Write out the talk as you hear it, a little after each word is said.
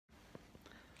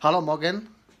Hallo morgen,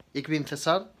 ik ben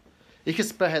Cesar. Ik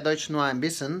spreche Deutsch nur ein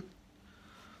bisschen,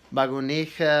 weil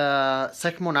ich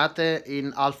 6 Monate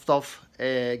in Altdorf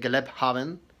gelebt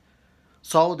habe.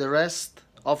 So the rest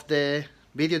of the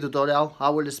video tutorial I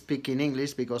will speak in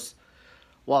English because,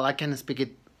 well, I can speak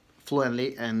it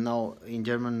fluently, and now in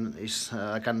German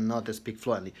I cannot speak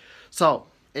fluently. So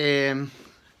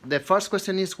the first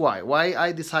question is why? Why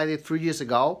I decided 3 years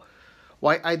ago?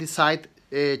 Why I decided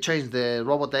change the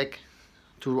Roboteq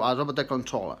to a Roboteq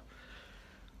controller?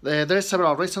 There are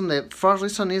several reasons. The first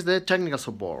reason is the technical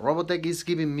support. Roboteq is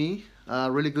giving me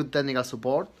really good technical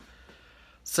support.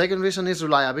 Second reason is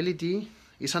reliability.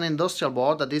 It's an industrial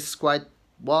board that is quite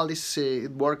well.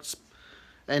 It works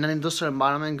in an industrial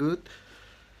environment good.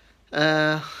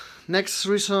 Next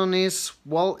reason is,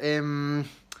 well,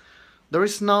 there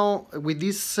is no, with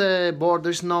this board,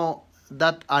 there is no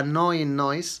that annoying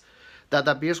noise that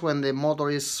appears when the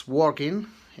motor is working.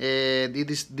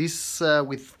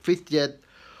 With fifth jet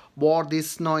board,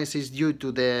 this noise is due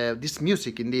to this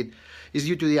music indeed is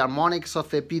due to the harmonics of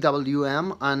the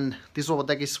PWM, and this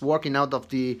Roboteq is working out of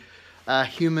the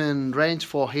human range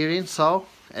for hearing, so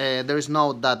there is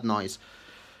no that noise.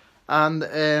 And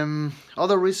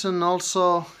other reason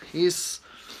also is,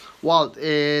 well,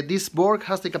 this board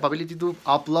has the capability to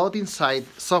upload inside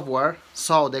software,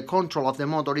 so the control of the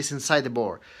motor is inside the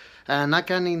board. And I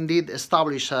can indeed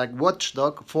establish a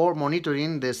watchdog for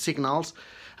monitoring the signals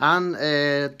and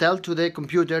tell to the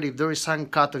computer if there is some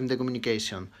cut in the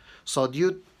communication. So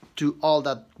due to all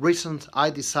that reasons,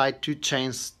 I decide to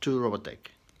change to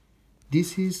Roboteq.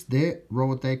 This is the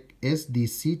Roboteq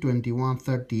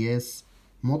SDC2130S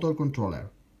motor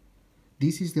controller.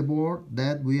 This is the board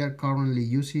that we are currently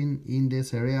using in the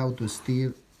Serea Auto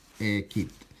Steer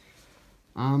kit.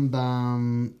 And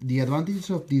the advantage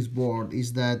of this board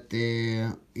is that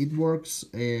it works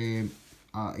in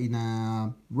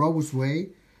a robust way,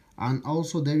 and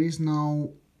also there is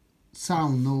no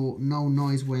sound, no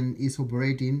noise when it's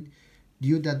operating,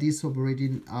 due that it's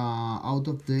operating out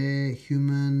of the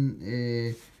human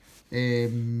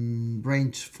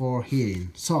range for hearing.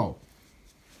 So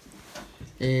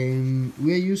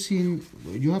we are using,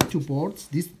 you have two ports.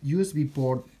 This USB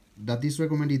port that is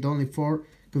recommended only for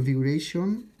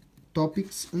configuration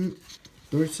topics, and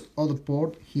there's other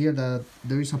port here that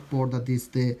there is a port that is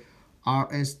the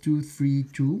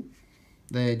RS232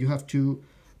 that you have to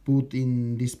put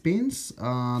in these pins.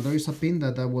 There is a pin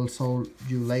that I will show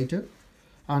you later,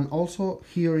 and also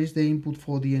here is the input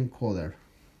for the encoder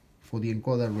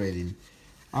reading.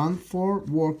 And for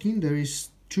working, there is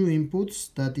two inputs,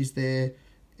 that is the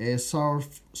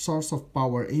source of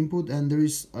power input, and there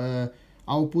is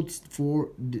outputs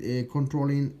for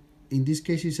controlling. In this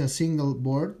case, it's a single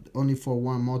board only for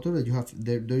one motor that you have.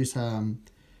 There is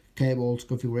cables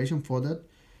configuration for that,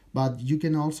 but you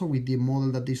can also, with the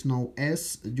model that is now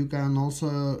S, you can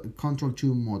also control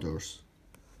two motors.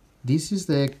 This is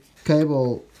the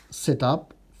cable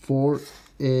setup for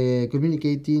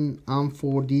communicating and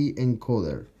for the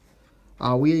encoder.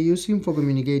 We are using for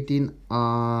communicating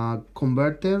a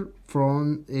converter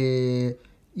from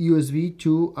USB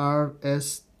to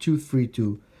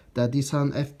RS232. That is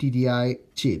an FTDI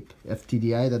chip.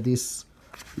 FTDI that is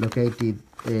located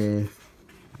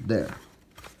there.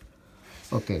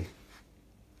 Okay.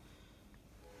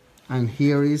 And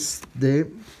here is the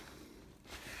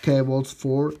cables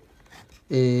for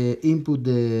input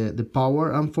the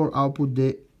power and for output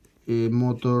the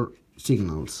motor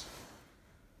signals.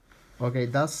 Okay,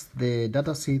 that's the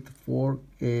dataset for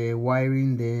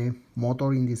wiring the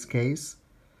motor in this case.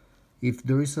 If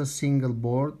there is a single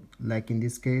board, like in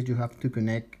this case, you have to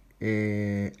connect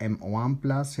M1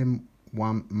 plus,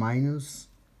 M1 minus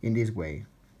in this way,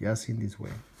 just in this way.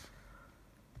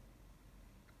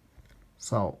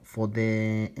 So for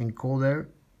the encoder,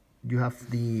 you have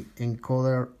the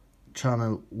encoder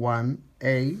channel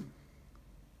 1A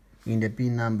in the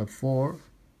pin number 4,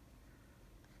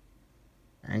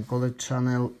 encoder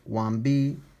channel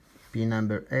 1B, pin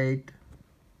number 8,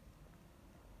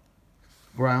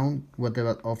 ground,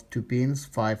 whatever of two pins,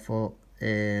 5 or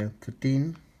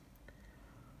 13,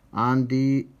 and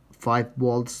the 5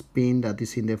 volts pin that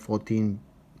is in the 14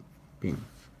 pin.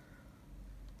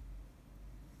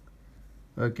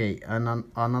 Okay, and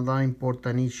another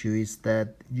important issue is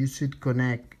that you should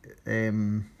connect.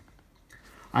 I'm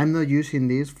not using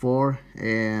this for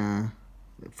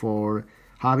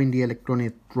having the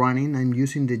electronic running. I'm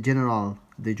using the general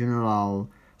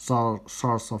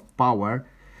source of power.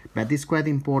 But it's quite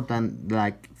important,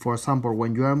 like for example,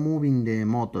 when you are moving the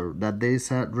motor, that there is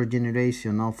a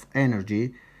regeneration of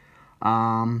energy,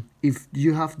 If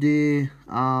you have the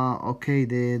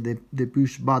the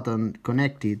push button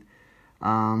connected,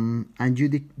 and you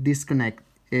disconnect,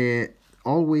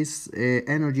 always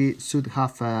energy should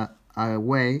have a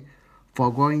way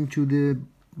for going to the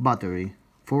battery,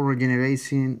 for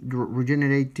regenerating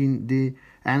the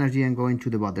energy and going to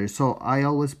the battery. So I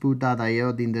always put that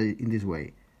diode in this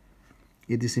way.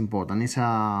 It is important. It's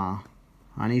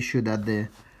an issue that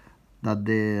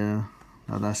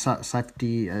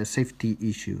safety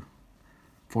issue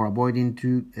for avoiding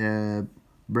to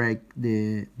break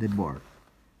the board.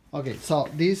 Okay, so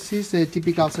this is a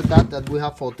typical setup that we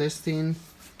have for testing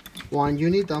one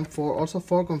unit and also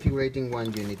for configuring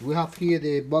one unit. We have here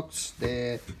the box,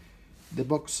 the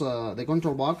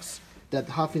control box that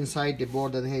have inside the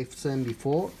board that I have seen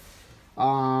before.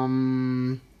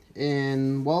 And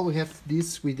well, we have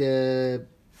this with a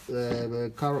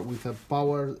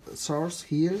power source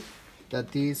here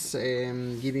that is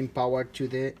giving power to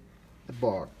the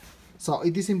board. So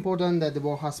it is important that the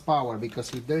board has power,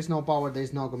 because if there is no power, there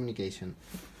is no communication.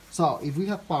 So if we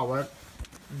have power,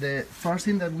 the first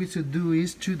thing that we should do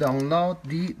is to download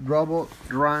the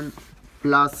Roboteq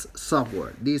Plus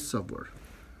software, this software,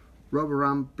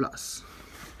 Roboteq Plus.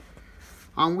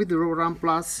 And with the Roboteq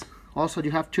Plus, also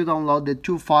you have to download the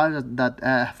two files that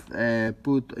I have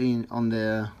put in on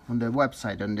the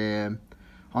website,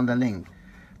 on the link.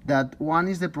 That one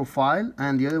is the profile,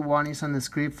 and the other one is a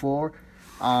script for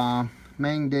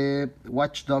making the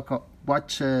watchdog of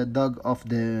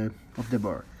the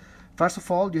bird. First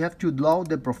of all, you have to load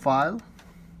the profile.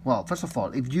 Well, first of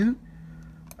all, if you,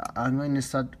 I'm going to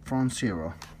start from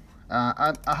 0.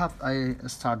 I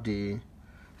start the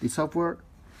software,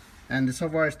 and the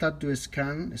software start to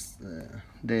scan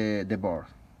the board.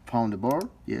 Found the board,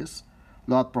 yes.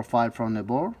 Load profile from the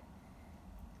board,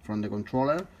 from the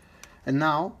controller, and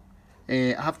now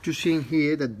I have to see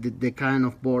here that the kind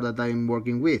of board that I'm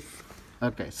working with.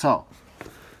 Okay, so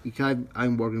if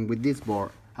I'm working with this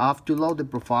board, I have to load the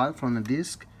profile from the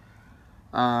disk.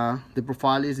 The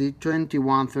profile is the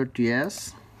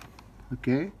 2130S.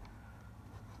 Okay,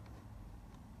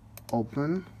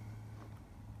 open,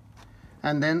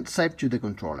 and then save to the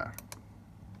controller.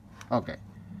 Okay,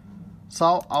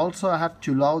 so also I have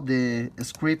to load the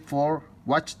script for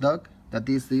watchdog, that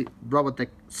is the Roboteq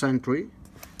Sentry.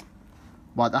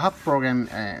 But I have programmed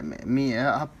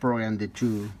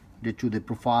the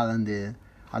profile and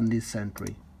this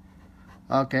sentry.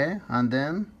 Okay, and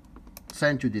then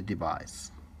send to the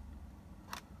device.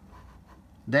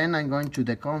 Then I'm going to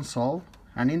the console,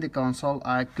 and in the console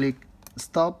I click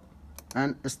stop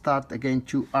and start again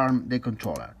to arm the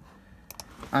controller.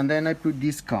 And then I put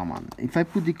this command. If I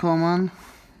put the command,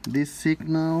 this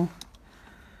signal,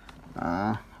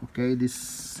 okay, this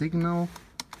signal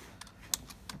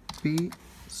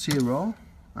P0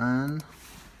 and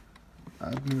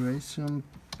admiration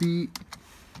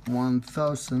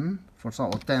P1000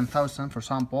 or 10,000 for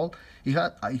example.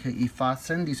 If I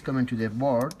send this command to the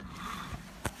board,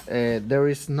 there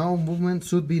is no movement,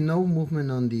 should be no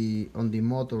movement on the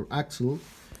motor axle,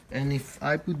 and if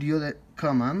I put the other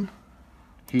command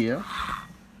here,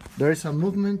 there is a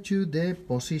movement to the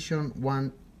position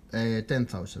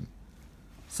 10,000.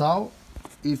 So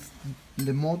if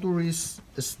the motor is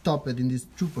stopped in these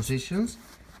two positions,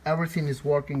 everything is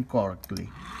working correctly.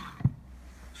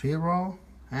 0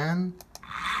 and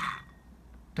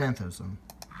 10,000.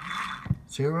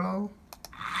 0,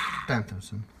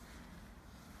 10,000.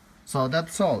 So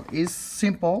that's all. It's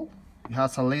simple. It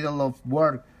has a little of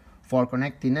work for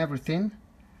connecting everything,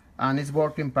 and it's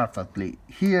working perfectly.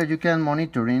 Here you can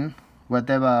monitoring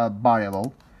whatever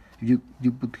variable you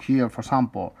put here, for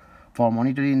example, for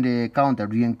monitoring the counter,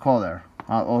 the encoder,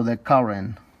 or the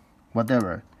current,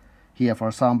 whatever. Here, for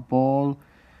example,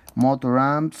 motor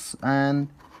amps, and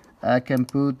I can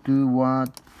put to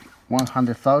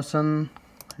 100,000,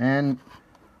 and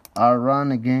I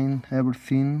run again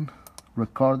everything,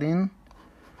 recording,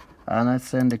 and I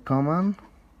send the command.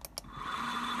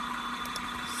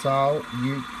 So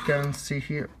you can see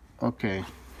here, okay,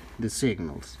 the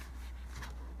signals.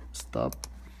 Stop.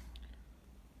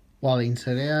 Well, in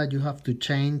Serea you have to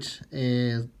change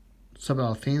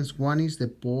several things. One is the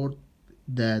port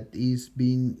that is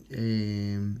being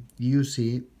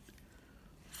used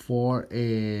for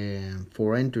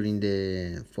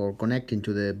connecting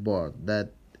to the board.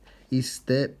 That is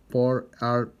the port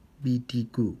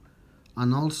RBTQ,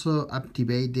 and also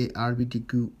activate the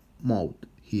RBTQ mode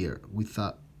here with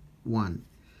a 1.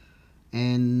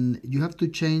 And you have to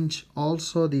change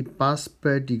also the pass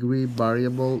per degree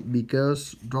variable,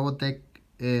 because Roboteq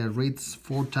reads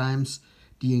 4 times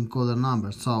the encoder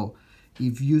number. So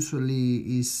If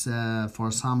usually is, for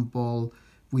example,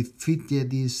 with 50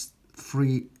 it is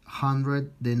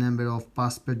 300 the number of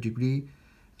pass per degree.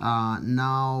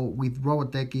 Now with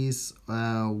Roboteq is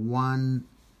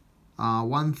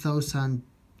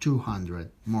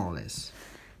 1200 more or less.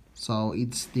 So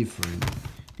it's different.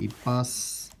 The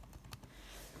pass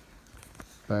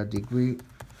per degree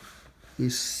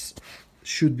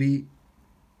should be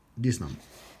this number.